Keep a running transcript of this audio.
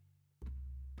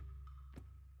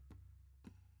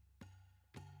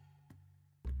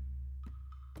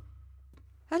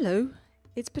Hello,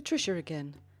 it's Patricia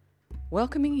again,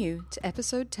 welcoming you to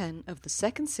episode 10 of the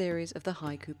second series of the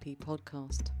Haiku Pea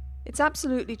podcast. It's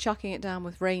absolutely chucking it down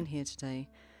with rain here today,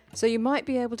 so you might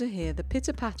be able to hear the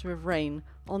pitter-patter of rain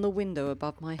on the window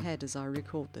above my head as I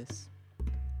record this.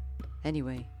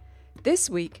 Anyway, this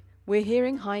week we're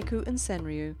hearing haiku and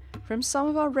senryu from some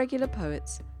of our regular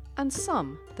poets and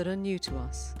some that are new to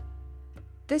us.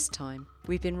 This time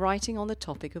we've been writing on the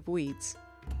topic of weeds,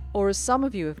 or as some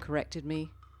of you have corrected me,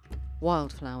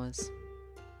 wildflowers.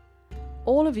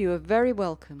 All of you are very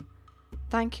welcome.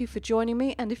 Thank you for joining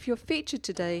me, and if you're featured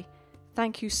today,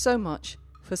 thank you so much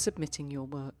for submitting your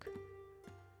work.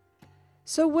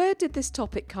 So where did this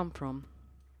topic come from?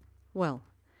 Well,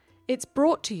 it's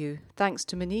brought to you thanks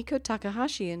to Miniko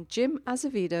Takahashi and Jim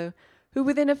Azevedo, who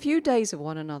within a few days of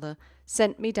one another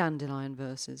sent me dandelion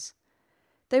verses.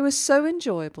 They were so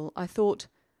enjoyable, I thought,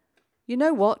 you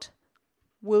know what?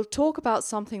 We'll talk about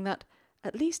something that,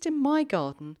 at least in my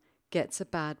garden, gets a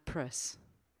bad press.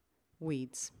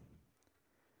 Weeds.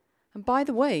 And by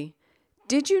the way,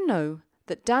 did you know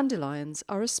that dandelions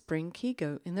are a spring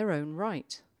kigo in their own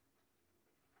right?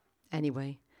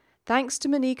 Anyway, thanks to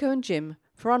Miniko and Jim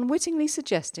for unwittingly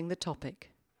suggesting the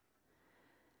topic.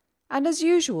 And as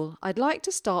usual, I'd like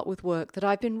to start with work that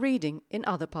I've been reading in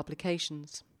other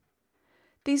publications.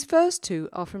 These first two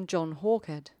are from John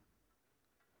Hawkhead.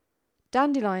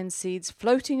 Dandelion seeds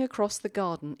floating across the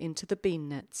garden into the bean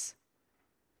nets.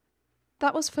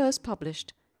 That was first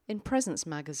published in Presence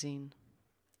magazine,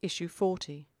 issue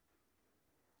 40.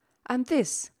 And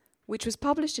this, which was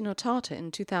published in Otata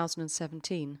in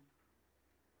 2017.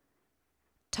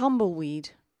 Tumbleweed,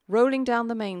 rolling down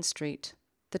the main street,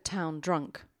 the town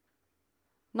drunk.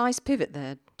 Nice pivot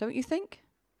there, don't you think?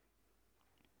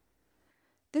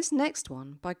 This next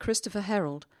one, by Christopher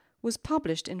Herald, was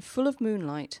published in Full of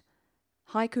Moonlight,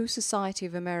 Haiku Society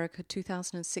of America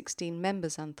 2016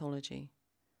 Members Anthology.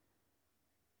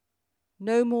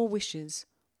 No more wishes,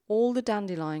 all the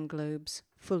dandelion globes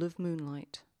full of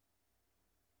moonlight.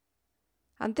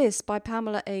 And this, by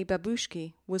Pamela A.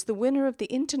 Babushki, was the winner of the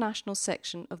international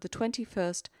section of the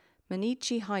 21st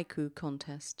Mainichi Haiku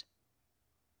contest.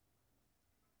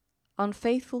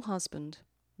 Unfaithful husband,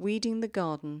 weeding the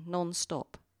garden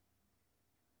non-stop.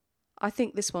 I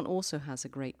think this one also has a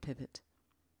great pivot.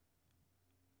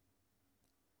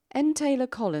 N. Taylor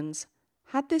Collins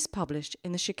had this published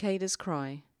in The Cicada's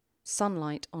Cry,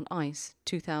 Sunlight on Ice,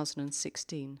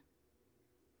 2016.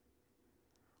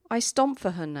 I stomp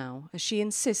for her now as she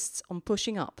insists on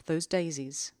pushing up those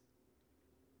daisies.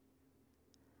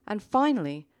 And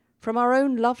finally, from our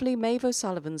own lovely Maeve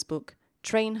O'Sullivan's book,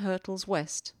 Train Hurtles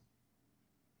West.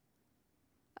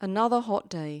 Another hot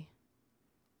day,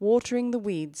 watering the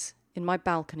weeds in my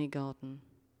balcony garden.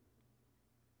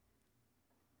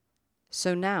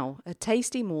 So now, a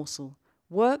tasty morsel,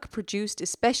 work produced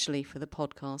especially for the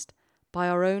podcast by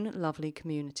our own lovely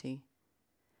community.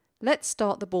 Let's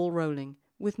start the ball rolling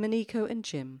with Miniko and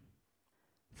Jim.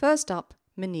 First up,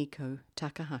 Miniko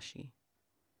Takahashi.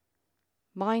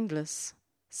 Mindless,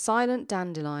 silent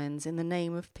dandelions in the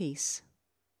name of peace.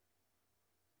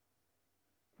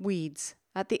 Weeds,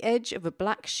 at the edge of a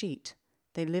black sheet,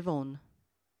 they live on.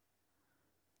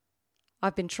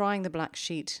 I've been trying the black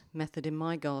sheet method in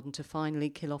my garden to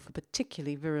finally kill off a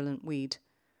particularly virulent weed,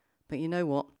 but you know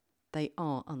what? They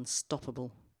are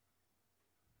unstoppable.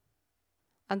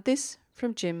 And this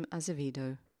from Jim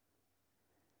Azevedo.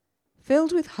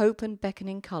 Filled with hope and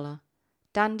beckoning colour,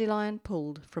 dandelion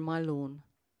pulled from my lawn.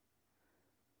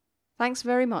 Thanks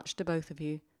very much to both of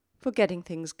you for getting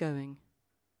things going.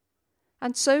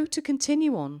 And so to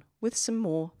continue on with some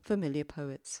more familiar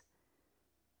poets.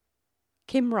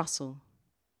 Kim Russell.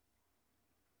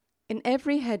 In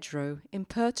every hedgerow,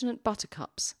 impertinent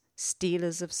buttercups,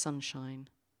 stealers of sunshine.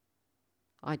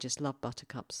 I just love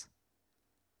buttercups.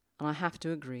 And I have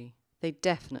to agree, they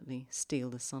definitely steal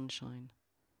the sunshine.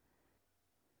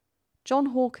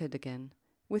 John Hawkhead again,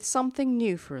 with something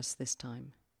new for us this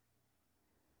time.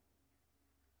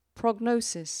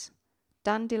 Prognosis.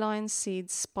 Dandelion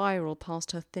seeds spiral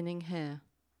past her thinning hair.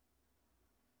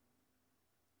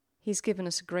 He's given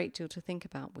us a great deal to think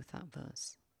about with that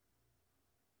verse.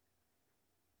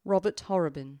 Robert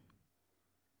Horrobin.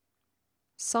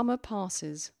 Summer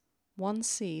passes, one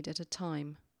seed at a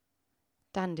time.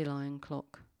 Dandelion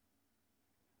clock.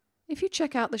 If you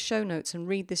check out the show notes and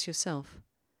read this yourself,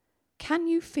 can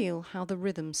you feel how the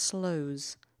rhythm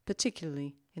slows,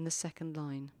 particularly in the second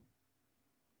line?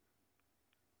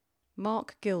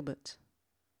 Mark Gilbert.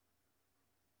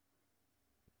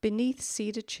 Beneath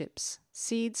cedar chips,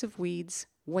 seeds of weeds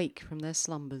wake from their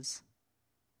slumbers.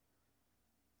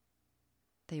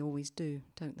 They always do,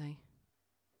 don't they?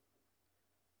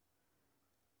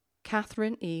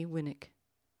 Catherine E. Winnick.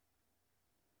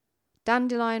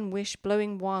 Dandelion wish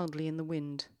blowing wildly in the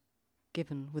wind,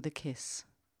 given with a kiss.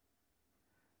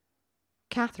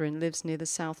 Catherine lives near the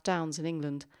South Downs in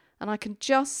England, and I can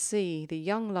just see the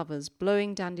young lovers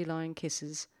blowing dandelion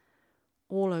kisses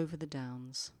all over the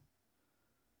downs.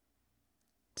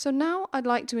 So now I'd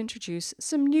like to introduce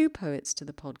some new poets to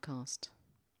the podcast.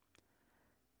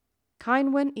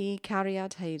 Ceinwen E.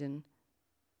 Cariad Hayden.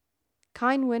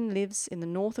 Ceinwen lives in the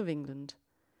north of England.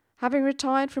 Having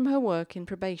retired from her work in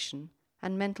probation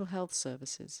and mental health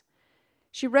services,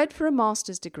 she read for a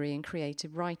master's degree in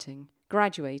creative writing,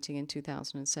 graduating in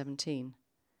 2017.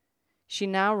 She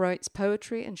now writes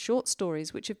poetry and short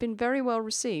stories which have been very well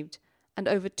received, and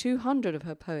over 200 of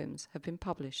her poems have been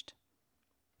published.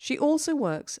 She also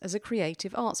works as a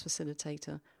creative arts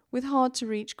facilitator with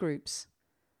hard-to-reach groups.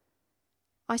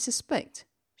 I suspect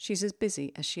she's as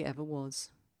busy as she ever was.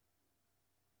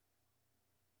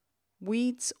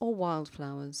 Weeds or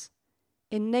wildflowers.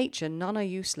 In nature none are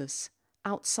useless.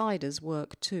 Outsiders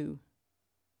work too.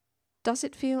 Does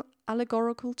it feel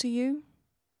allegorical to you?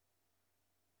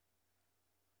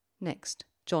 Next,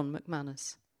 John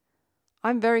McManus.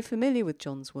 I'm very familiar with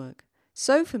John's work,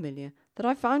 so familiar that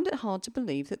I find it hard to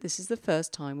believe that this is the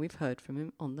first time we've heard from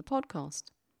him on the podcast.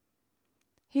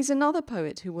 He's another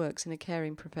poet who works in a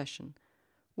caring profession,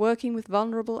 working with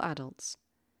vulnerable adults.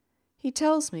 He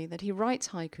tells me that he writes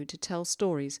haiku to tell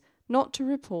stories, not to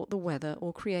report the weather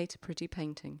or create a pretty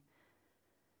painting.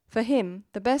 For him,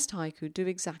 the best haiku do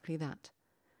exactly that.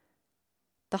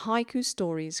 The haiku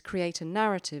stories create a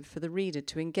narrative for the reader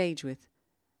to engage with,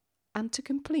 and to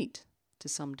complete to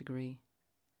some degree.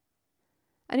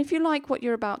 And if you like what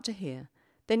you're about to hear,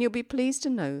 then you'll be pleased to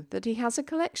know that he has a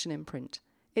collection in print.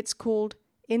 It's called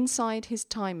Inside His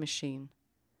Time Machine.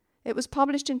 It was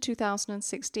published in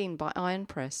 2016 by Iron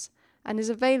Press and is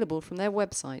available from their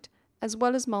website as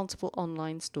well as multiple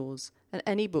online stores and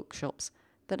any bookshops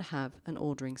that have an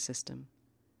ordering system.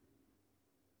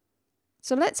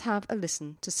 So let's have a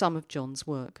listen to some of John's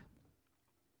work.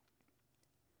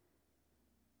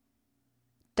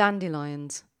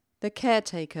 Dandelions. The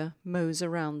caretaker mows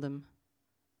around them.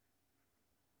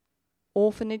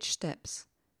 Orphanage steps.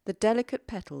 The delicate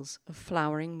petals of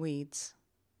flowering weeds.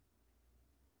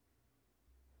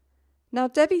 Now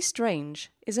Debbie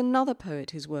Strange is another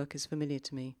poet whose work is familiar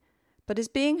to me, but is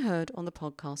being heard on the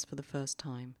podcast for the first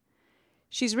time.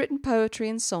 She's written poetry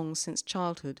and songs since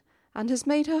childhood and has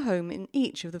made her home in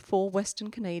each of the 4 Western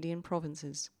Canadian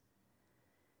provinces.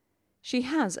 She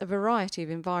has a variety of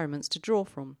environments to draw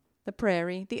from: the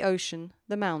prairie, the ocean,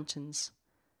 the mountains.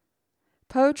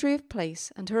 Poetry of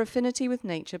place and her affinity with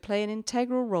nature play an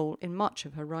integral role in much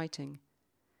of her writing.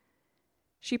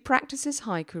 She practices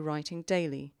haiku writing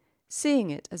daily, seeing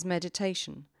it as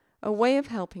meditation, a way of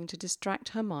helping to distract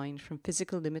her mind from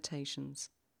physical limitations.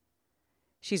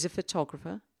 She's a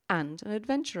photographer and an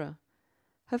adventurer,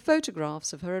 her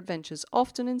photographs of her adventures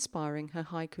often inspiring her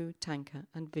haiku, tanka,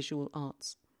 and visual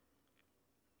arts.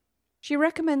 She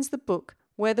recommends the book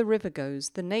Where the River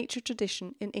Goes, the Nature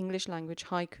Tradition in English Language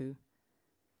Haiku,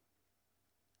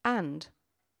 and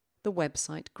the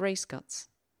website Grace Guts.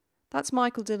 That's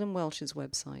Michael Dillon Welch's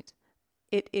website.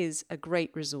 It is a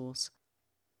great resource.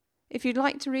 If you'd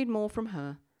like to read more from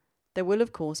her, there will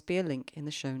of course be a link in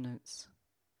the show notes.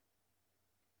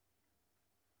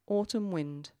 Autumn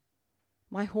Wind.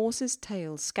 My horse's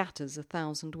tail scatters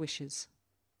 1,000 wishes.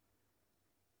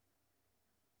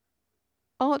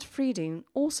 Art Frieding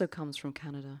also comes from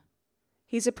Canada.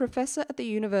 He's a professor at the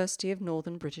University of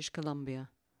Northern British Columbia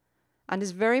and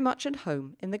is very much at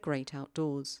home in the great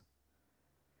outdoors.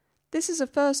 This is a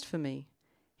first for me.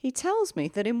 He tells me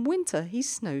that in winter he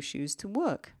snowshoes to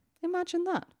work. Imagine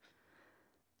that.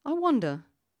 I wonder,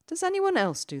 does anyone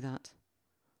else do that?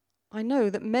 I know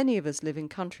that many of us live in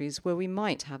countries where we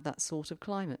might have that sort of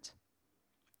climate.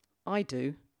 I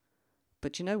do.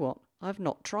 But you know what? I've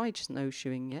not tried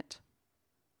snowshoeing yet.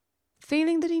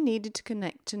 Feeling that he needed to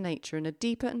connect to nature in a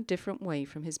deeper and different way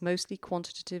from his mostly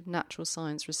quantitative natural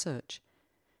science research,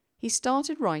 he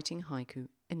started writing haiku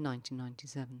in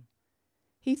 1997.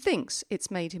 He thinks it's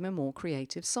made him a more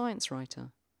creative science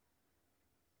writer.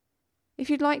 If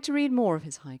you'd like to read more of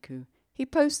his haiku, he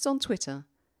posts on Twitter.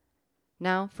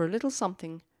 Now for a little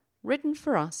something written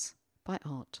for us by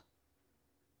Art.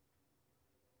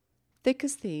 Thick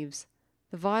as thieves,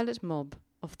 the violet mob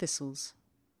of thistles.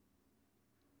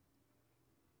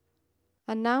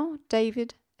 And now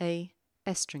David A.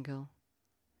 Estringel.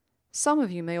 Some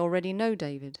of you may already know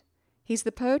David. He's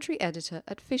the poetry editor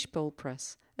at Fishbowl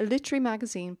Press, a literary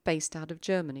magazine based out of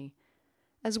Germany,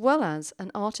 as well as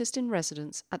an artist in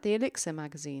residence at the Elixir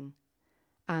magazine,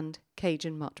 and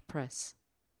Cajun Mutt Press.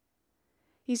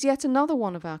 He's yet another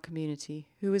one of our community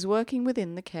who is working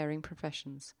within the caring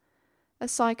professions, a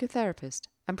psychotherapist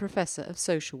and professor of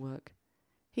social work.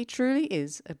 He truly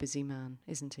is a busy man,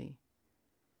 isn't he?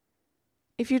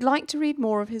 If you'd like to read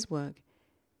more of his work,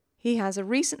 he has a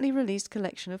recently released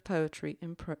collection of poetry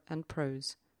and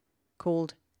prose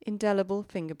called Indelible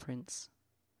Fingerprints,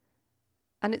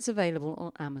 and it's available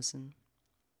on Amazon.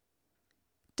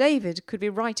 David could be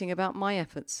writing about my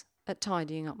efforts at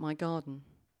tidying up my garden.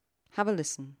 Have a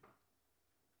listen.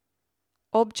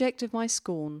 Object of my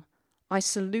scorn, I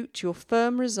salute your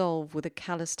firm resolve with a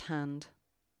calloused hand.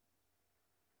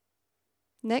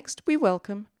 Next, we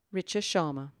welcome Richa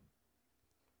Sharma.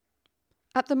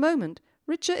 At the moment,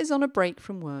 Richa is on a break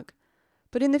from work,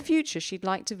 but in the future she'd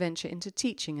like to venture into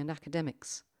teaching and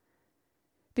academics.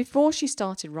 Before she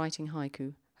started writing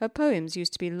haiku, her poems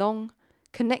used to be long,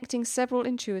 connecting several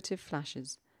intuitive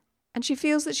flashes, and she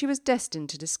feels that she was destined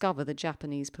to discover the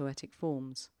Japanese poetic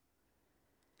forms.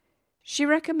 She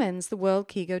recommends the World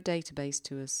Kigo database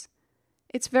to us.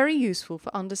 It's very useful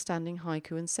for understanding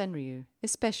haiku and senryu,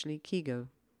 especially Kigo.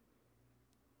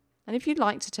 And if you'd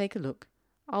like to take a look,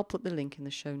 I'll put the link in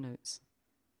the show notes.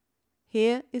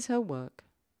 Here is her work.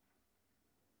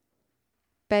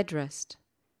 Bedrest,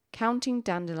 counting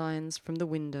dandelions from the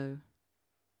window.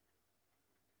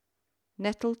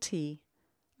 Nettle tea,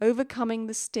 overcoming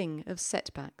the sting of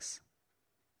setbacks.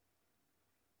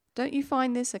 Don't you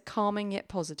find this a calming yet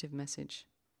positive message?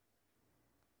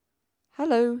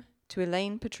 Hello to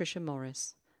Elaine Patricia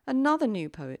Morris, another new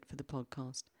poet for the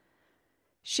podcast.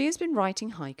 She has been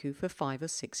writing haiku for 5 or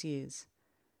 6 years.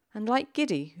 And like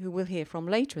Giddy, who we'll hear from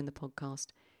later in the podcast,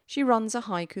 she runs a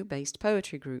haiku-based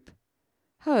poetry group.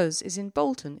 Hers is in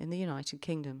Bolton in the United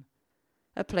Kingdom,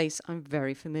 a place I'm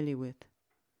very familiar with.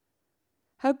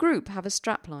 Her group have a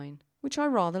strapline, which I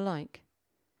rather like.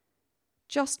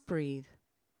 Just breathe.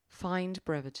 Find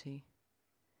brevity.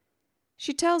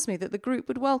 She tells me that the group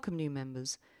would welcome new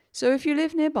members, so if you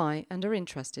live nearby and are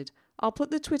interested, I'll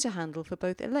put the Twitter handle for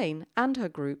both Elaine and her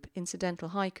group, Incidental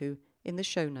Haiku, in the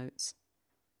show notes.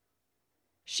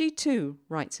 She too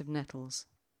writes of nettles.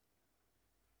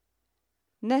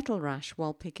 Nettle rash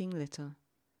while picking litter.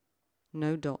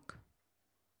 No doc.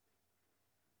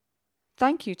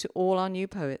 Thank you to all our new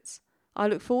poets. I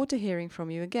look forward to hearing from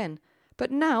you again,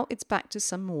 but now it's back to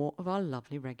some more of our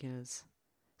lovely regulars.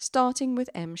 Starting with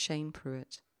M. Shane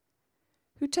Pruitt,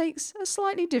 who takes a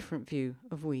slightly different view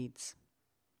of weeds.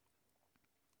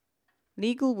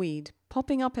 Legal weed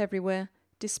popping up everywhere,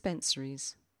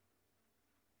 dispensaries.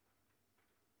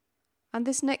 And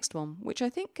this next one, which I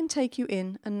think can take you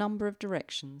in a number of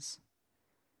directions.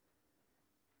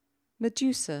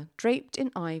 Medusa draped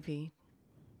in ivy,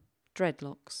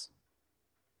 dreadlocks.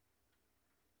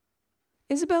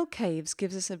 Isabel Caves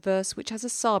gives us a verse which has a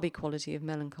Sabi quality of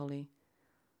melancholy,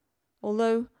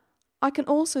 although I can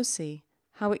also see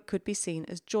how it could be seen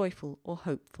as joyful or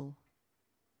hopeful.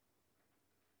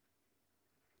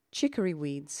 Chicory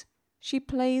weeds, she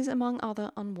plays among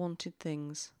other unwanted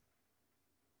things.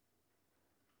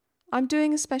 I'm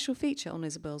doing a special feature on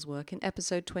Isabel's work in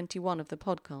episode 21 of the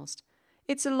podcast.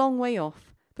 It's a long way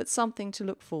off, but something to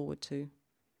look forward to.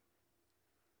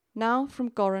 Now from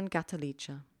Goran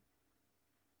Gatalicha.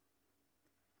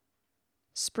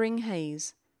 Spring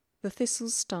haze, the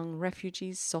thistles stung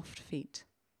refugees' soft feet.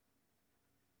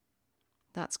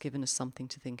 That's given us something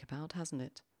to think about, hasn't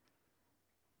it?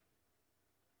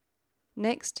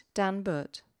 Next, Dan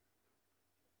Burt.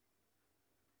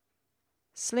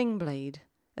 Sling blade,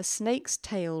 a snake's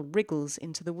tail wriggles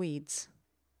into the weeds.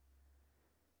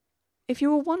 If you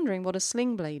were wondering what a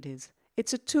sling blade is,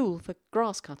 it's a tool for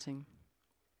grass cutting.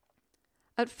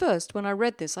 At first, when I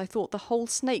read this, I thought the whole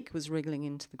snake was wriggling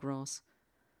into the grass.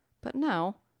 But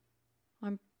now,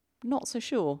 I'm not so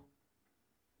sure.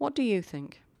 What do you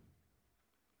think?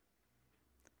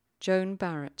 Joan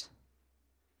Barrett.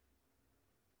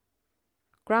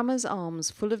 Grandma's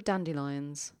arms full of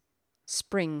dandelions.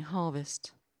 Spring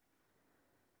harvest.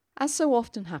 As so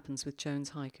often happens with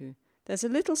Joan's haiku, there's a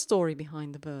little story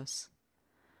behind the verse.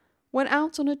 When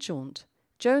out on a jaunt,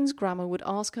 Joan's grandma would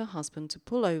ask her husband to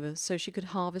pull over so she could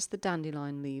harvest the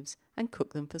dandelion leaves and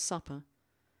cook them for supper.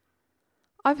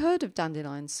 I've heard of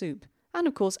dandelion soup, and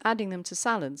of course adding them to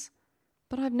salads,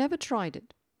 but I've never tried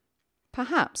it.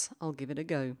 Perhaps I'll give it a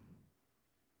go.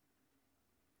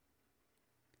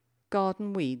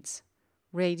 Garden weeds,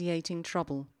 radiating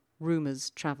trouble,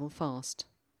 rumours travel fast.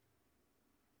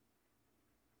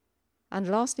 And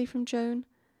lastly from Joan,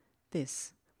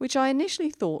 this, which I initially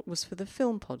thought was for the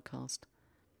film podcast.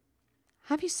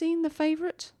 Have you seen The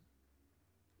Favourite?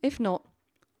 If not,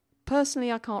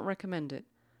 personally I can't recommend it,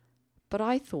 but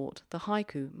I thought the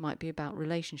haiku might be about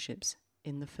relationships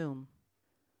in the film.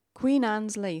 Queen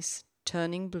Anne's lace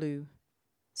turning blue,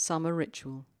 summer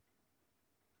ritual.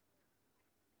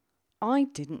 I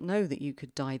didn't know that you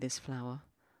could dye this flower.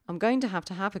 I'm going to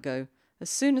have a go as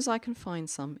soon as I can find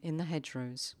some in the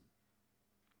hedgerows.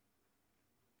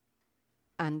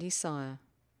 Andy Sire.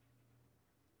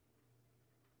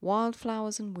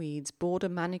 Wildflowers and weeds border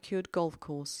manicured golf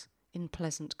course in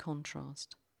pleasant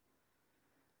contrast.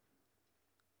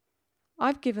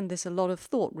 I've given this a lot of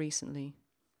thought recently.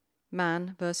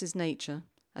 Man versus nature,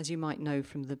 as you might know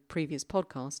from the previous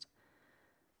podcast.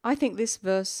 I think this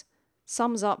verse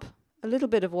sums up a little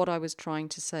bit of what I was trying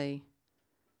to say.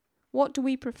 What do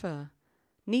we prefer?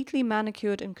 Neatly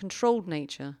manicured and controlled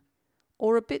nature,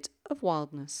 or a bit of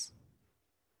wildness?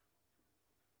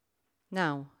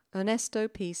 Now, Ernesto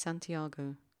P.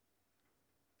 Santiago.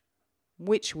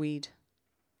 Witchweed.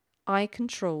 I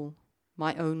control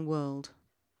my own world.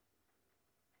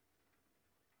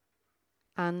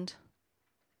 And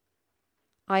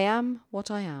I am what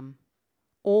I am,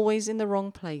 always in the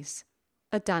wrong place,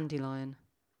 a dandelion.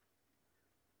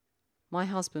 My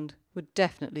husband would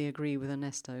definitely agree with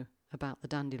Ernesto about the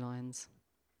dandelions.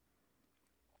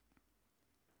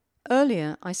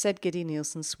 Earlier I said Giddy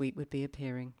Nielsen's suite would be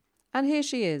appearing, and here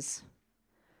she is.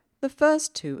 The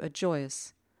first two are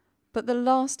joyous, but the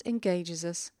last engages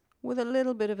us with a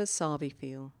little bit of a Savi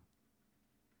feel.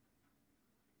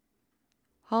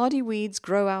 Hardy weeds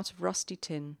grow out of rusty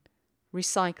tin,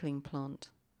 recycling plant.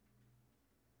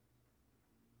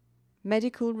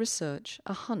 Medical research,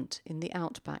 a hunt in the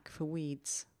outback for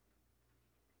weeds.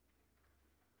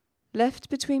 Left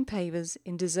between pavers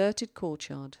in deserted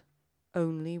courtyard,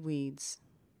 only weeds.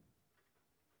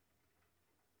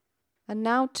 And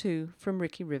now two from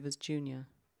Ricky Rivers Jr.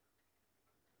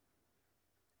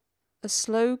 A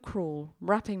slow crawl,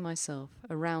 wrapping myself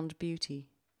around beauty.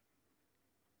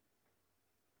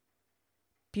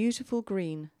 Beautiful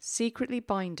green, secretly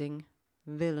binding,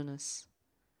 villainous.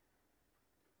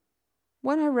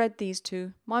 When I read these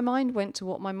two, my mind went to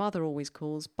what my mother always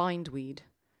calls bindweed.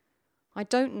 I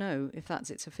don't know if that's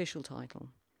its official title.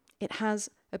 It has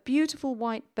a beautiful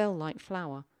white bell-like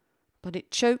flower, but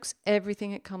it chokes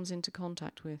everything it comes into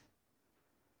contact with.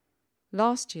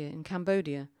 Last year in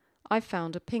Cambodia, I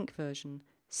found a pink version,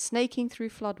 snaking through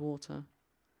floodwater.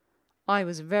 I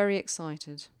was very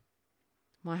excited.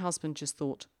 My husband just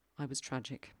thought I was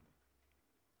tragic.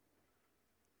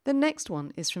 The next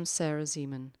one is from Sarah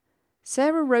Zeman.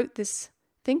 Sarah wrote this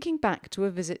thinking back to a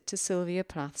visit to Sylvia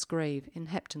Plath's grave in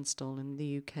Heptonstall in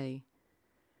the UK.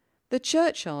 The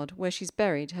churchyard where she's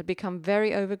buried had become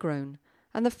very overgrown,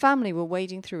 and the family were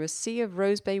wading through a sea of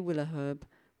rosebay willow herb,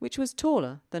 which was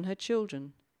taller than her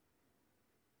children.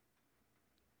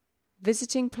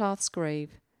 Visiting Plath's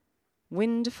grave,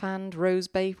 wind-fanned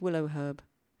rosebay willow herb,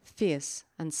 fierce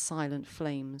and silent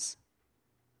flames.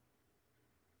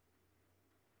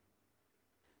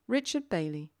 Richard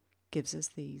Bailey gives us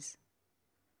these.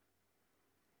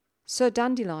 Sir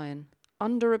Dandelion,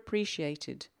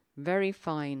 underappreciated, very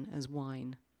fine as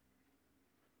wine.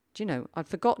 Do you know, I'd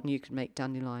forgotten you could make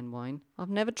dandelion wine. I've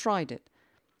never tried it.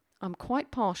 I'm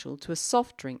quite partial to a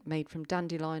soft drink made from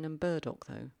dandelion and burdock,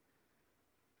 though.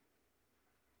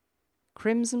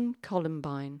 Crimson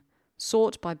columbine,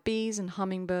 sought by bees and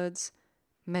hummingbirds,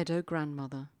 meadow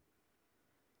grandmother.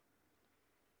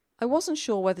 I wasn't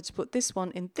sure whether to put this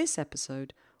one in this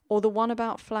episode or the one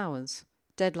about flowers,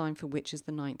 deadline for which is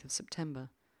the 9th of September.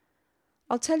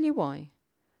 I'll tell you why.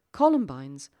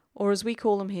 Columbines, or as we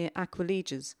call them here,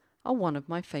 aquilegias, are one of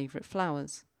my favourite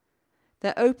flowers.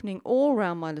 They're opening all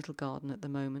round my little garden at the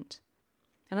moment.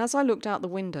 And as I looked out the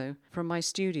window from my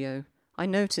studio, I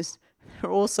noticed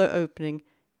they're also opening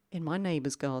in my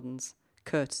neighbours' gardens,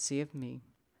 courtesy of me.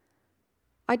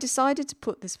 I decided to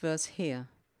put this verse here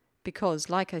because,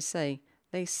 like I say,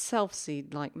 they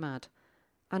self-seed like mad,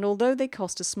 and although they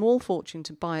cost a small fortune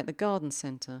to buy at the garden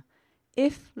centre,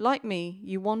 if, like me,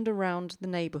 you wander round the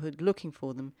neighbourhood looking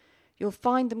for them, you'll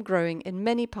find them growing in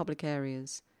many public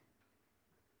areas.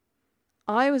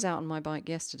 I was out on my bike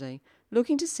yesterday,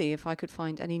 looking to see if I could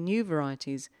find any new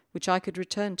varieties which I could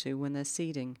return to when they're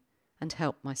seeding, and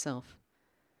help myself.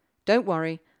 Don't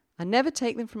worry, I never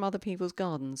take them from other people's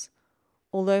gardens,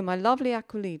 although my lovely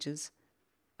aquilegias,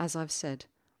 as I've said,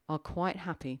 are quite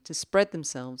happy to spread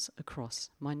themselves across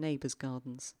my neighbours'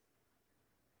 gardens.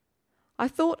 I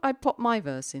thought I'd pop my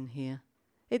verse in here.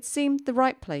 It seemed the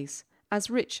right place, as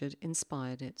Richard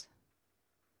inspired it.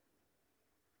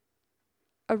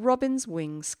 A robin's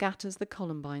wing scatters the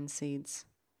columbine seeds.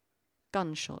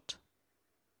 Gunshot.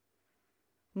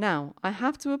 Now, I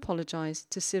have to apologise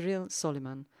to Cyril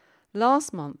Soliman.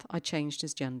 Last month I changed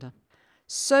his gender.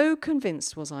 So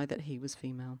convinced was I that he was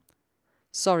female.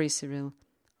 Sorry, Cyril.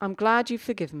 I'm glad you've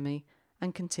forgiven me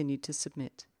and continued to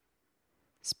submit.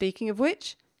 Speaking of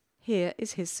which, here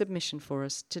is his submission for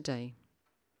us today.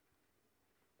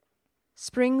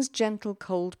 Spring's gentle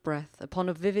cold breath upon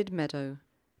a vivid meadow,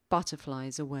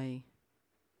 butterflies away.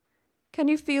 Can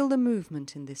you feel the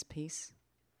movement in this piece?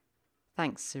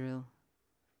 Thanks, Cyril.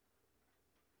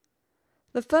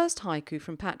 The first haiku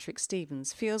from Patrick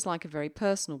Stevens feels like a very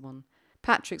personal one.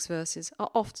 Patrick's verses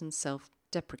are often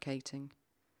self-deprecating.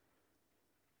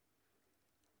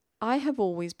 I have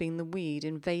always been the weed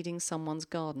invading someone's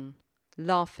garden,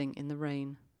 laughing in the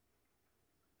rain.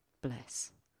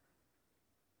 Bless.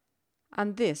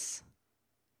 And this.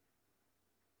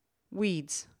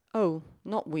 Weeds. Oh,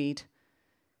 not weed.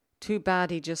 Too bad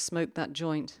he just smoked that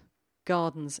joint.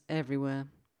 Gardens everywhere.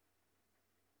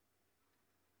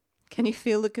 Can you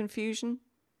feel the confusion?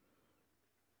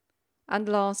 And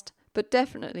last, but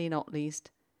definitely not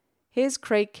least, here's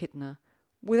Craig Kittner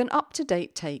with an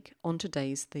up-to-date take on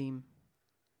today's theme.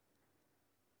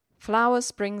 Flower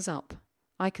springs up.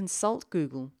 I consult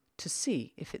Google to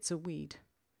see if it's a weed.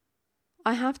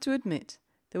 I have to admit,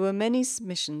 there were many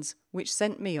submissions which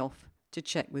sent me off to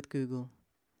check with Google.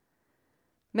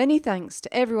 Many thanks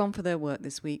to everyone for their work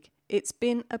this week. It's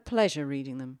been a pleasure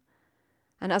reading them.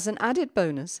 And as an added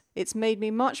bonus, it's made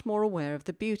me much more aware of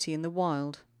the beauty in the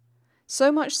wild.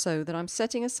 So much so that I'm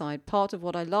setting aside part of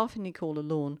what I laughingly call a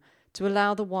lawn to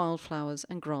allow the wildflowers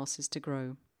and grasses to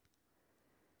grow.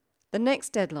 The next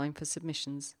deadline for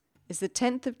submissions is the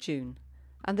 10th of June,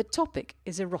 and the topic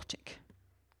is erotic,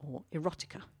 or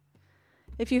erotica.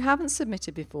 If you haven't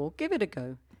submitted before, give it a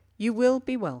go. You will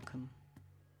be welcome.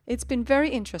 It's been very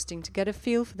interesting to get a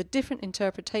feel for the different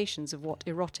interpretations of what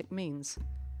erotic means.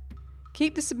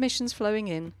 Keep the submissions flowing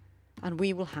in, and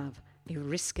we will have a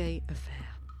risque affair.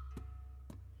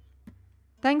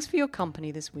 Thanks for your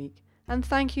company this week, and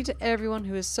thank you to everyone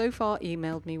who has so far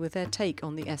emailed me with their take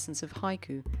on the essence of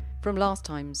haiku from last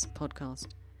time's podcast.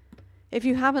 If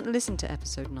you haven't listened to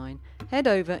episode 9, head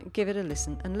over and give it a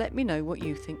listen and let me know what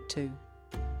you think too.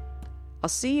 I'll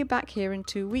see you back here in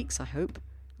 2 weeks, I hope.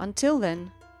 Until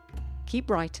then, keep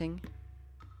writing.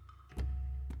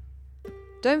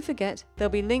 Don't forget, there'll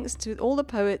be links to all the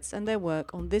poets and their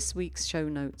work on this week's show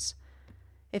notes.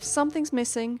 If something's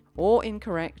missing or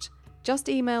incorrect, just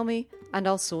email me and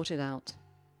I'll sort it out.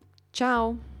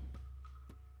 Ciao!